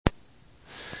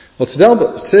Well,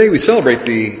 today we celebrate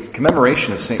the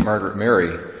commemoration of St. Margaret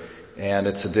Mary, and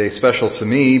it's a day special to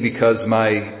me because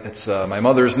it's my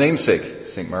mother's namesake.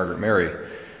 St. Margaret Mary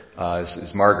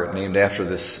is Margaret, named after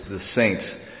this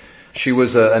saint. She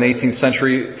was an 18th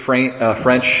century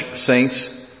French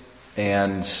saint,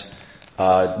 and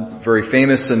very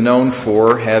famous and known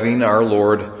for having our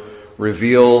Lord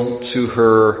reveal to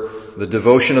her the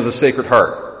devotion of the Sacred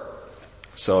Heart.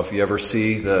 So if you ever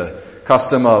see the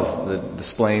custom of the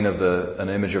displaying of an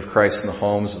image of Christ in the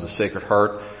homes of the Sacred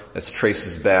Heart, that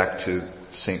traces back to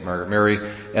St. Margaret Mary.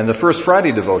 And the First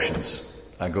Friday devotions,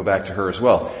 I go back to her as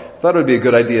well. I thought it would be a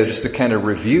good idea just to kind of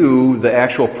review the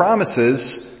actual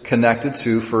promises connected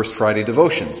to First Friday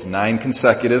devotions. 9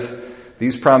 consecutive.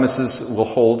 These promises will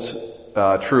hold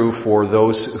true for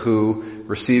those who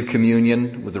receive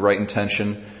communion with the right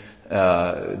intention,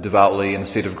 devoutly in a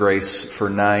state of grace for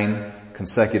 9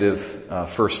 consecutive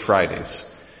First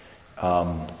Fridays.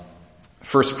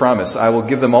 First promise, I will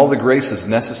give them all the graces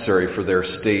necessary for their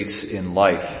states in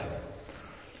life.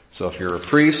 So if you're a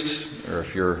priest, or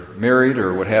if you're married,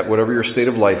 or whatever your state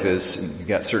of life is, and you've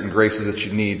got certain graces that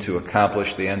you need to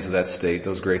accomplish the ends of that state,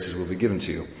 those graces will be given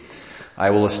to you.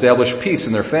 I will establish peace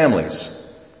in their families.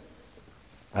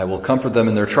 I will comfort them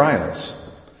in their trials.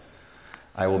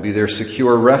 I will be their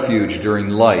secure refuge during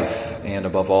life and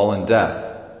above all in death.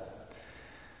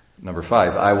 Number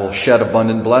 5, I will shed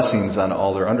abundant blessings on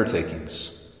all their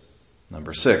undertakings.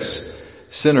 Number 6,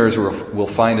 sinners will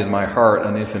find in my heart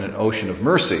an infinite ocean of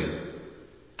mercy.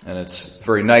 And it's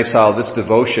very nice how this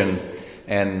devotion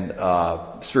and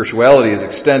spirituality is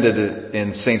extended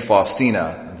in St.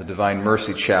 Faustina, the Divine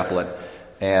Mercy Chaplet,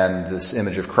 and this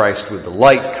image of Christ with the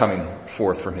light coming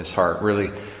forth from his heart. Really,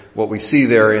 what we see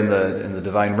there in the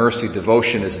Divine Mercy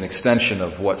devotion is an extension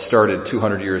of what started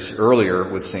 200 years earlier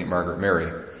with St. Margaret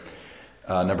Mary.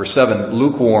 Number 7,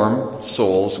 lukewarm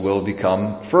souls will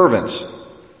become fervent.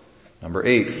 Number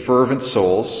 8, fervent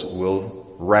souls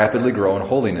will rapidly grow in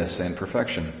holiness and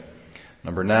perfection.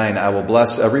 Number 9, I will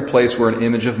bless every place where an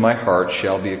image of my heart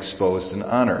shall be exposed and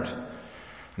honored.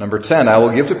 Number 10, I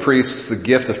will give to priests the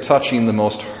gift of touching the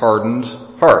most hardened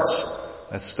hearts.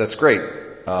 That's great.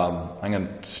 I'm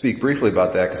going to speak briefly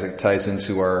about that because it ties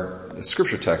into our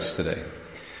scripture text today.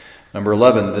 Number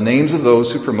 11, the names of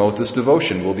those who promote this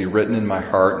devotion will be written in my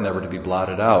heart, never to be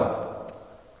blotted out.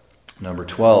 Number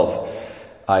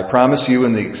 12, I promise you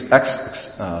in the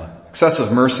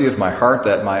excessive mercy of my heart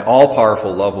that my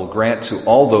all-powerful love will grant to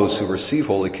all those who receive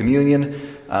Holy Communion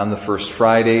on the first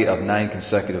Friday of 9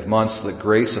 consecutive months the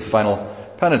grace of final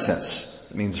penitence.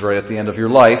 It means right at the end of your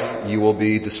life, you will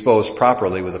be disposed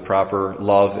properly with a proper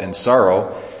love and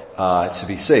sorrow to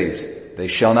be saved. They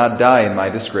shall not die in my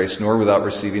disgrace, nor without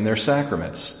receiving their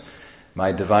sacraments.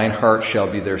 My divine heart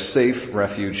shall be their safe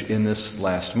refuge in this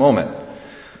last moment.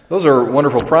 Those are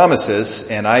wonderful promises,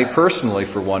 and I personally,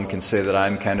 for one, can say that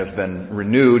I'm kind of been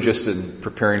renewed just in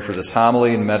preparing for this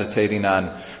homily and meditating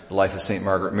on the life of St.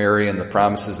 Margaret Mary and the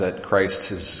promises that Christ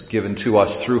has given to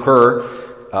us through her.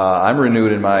 I'm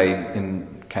renewed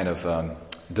in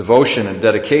devotion and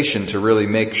dedication to really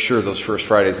make sure those first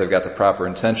Fridays I've got the proper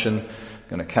intention.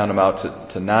 Going to count them out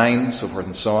to 9, so forth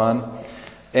and so on.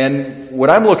 And what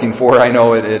I'm looking for, I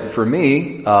know for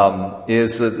me,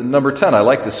 is number 10. I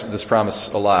like this promise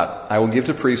a lot. I will give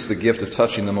to priests the gift of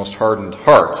touching the most hardened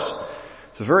hearts.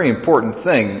 It's a very important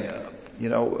thing.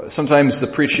 Sometimes the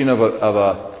preaching of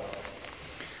a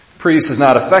priest is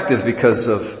not effective because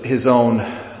of his own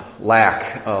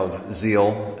lack of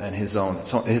zeal and his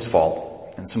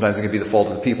fault. And sometimes it can be the fault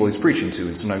of the people he's preaching to,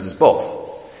 and sometimes it's both.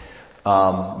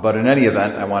 But in any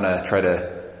event, I want to try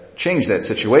to change that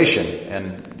situation,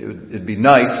 and it'd be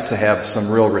nice to have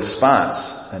some real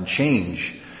response and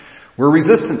change. We're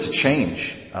resistant to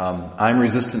change. I'm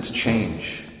resistant to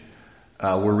change.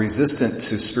 We're resistant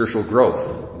to spiritual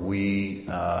growth. We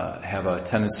have a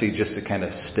tendency just to kind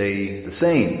of stay the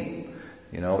same.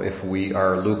 If we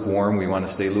are lukewarm, we want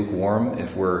to stay lukewarm.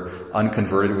 If we're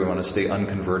unconverted, we want to stay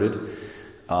unconverted.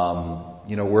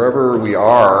 Wherever we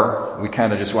are, we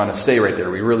kind of just want to stay right there.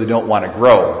 We really don't want to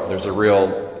grow. There's a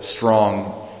real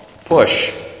strong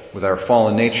push with our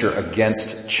fallen nature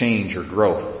against change or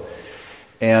growth.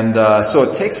 And so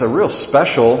it takes a real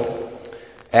special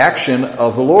action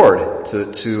of the Lord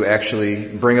to actually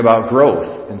bring about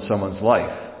growth in someone's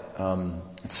life.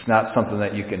 It's not something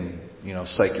that you can,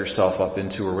 psych yourself up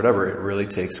into or whatever. It really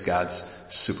takes God's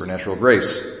supernatural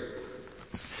grace.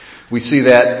 We see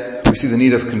the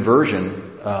need of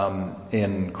conversion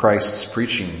in Christ's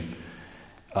preaching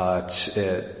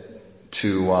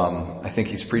I think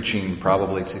he's preaching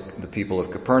probably to the people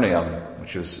of Capernaum,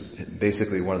 which was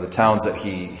basically one of the towns that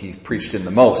he preached in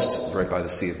the most, right by the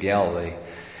Sea of Galilee.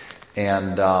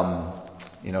 And,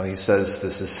 he says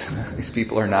these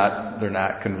people they're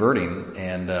not converting,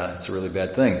 and it's a really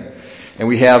bad thing. And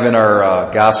we have in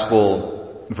our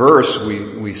gospel verse,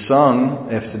 we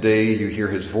sung, if today you hear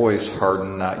his voice,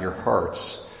 harden not your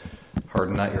hearts.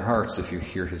 Harden not your hearts if you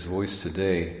hear his voice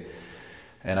today.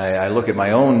 And I look at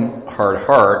my own hard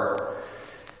heart,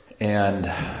 and,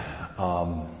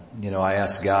 I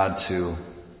ask God to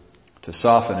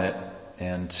soften it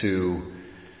and to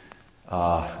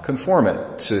conform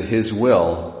it to his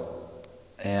will.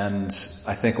 And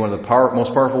I think one of the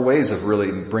most powerful ways of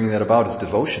really bringing that about is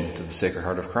devotion to the Sacred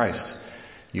Heart of Christ.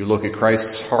 You look at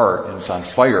Christ's heart, and it's on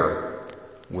fire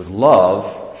with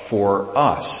love for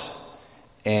us.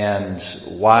 And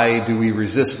why do we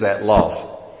resist that love?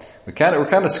 We're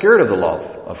kind of scared of the love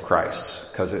of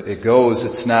Christ, because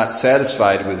it's not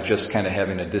satisfied with just kind of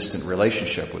having a distant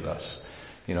relationship with us.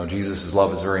 Jesus'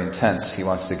 love is very intense. He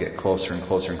wants to get closer and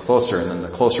closer and closer, and then the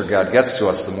closer God gets to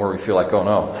us, the more we feel like, oh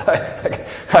no,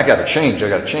 I gotta change,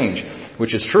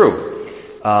 which is true.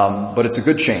 But it's a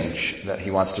good change that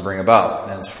he wants to bring about,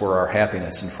 and it's for our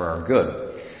happiness and for our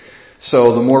good.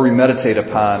 So the more we meditate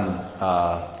upon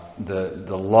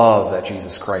the love that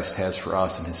Jesus Christ has for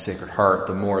us in his Sacred Heart,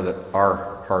 the more that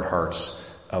our hard hearts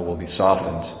will be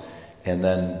softened. And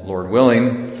then, Lord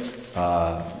willing,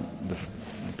 the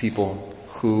people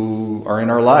who are in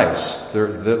our lives,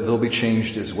 they'll be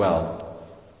changed as well.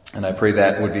 And I pray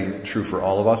that would be true for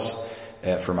all of us,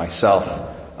 for myself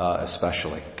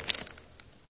especially.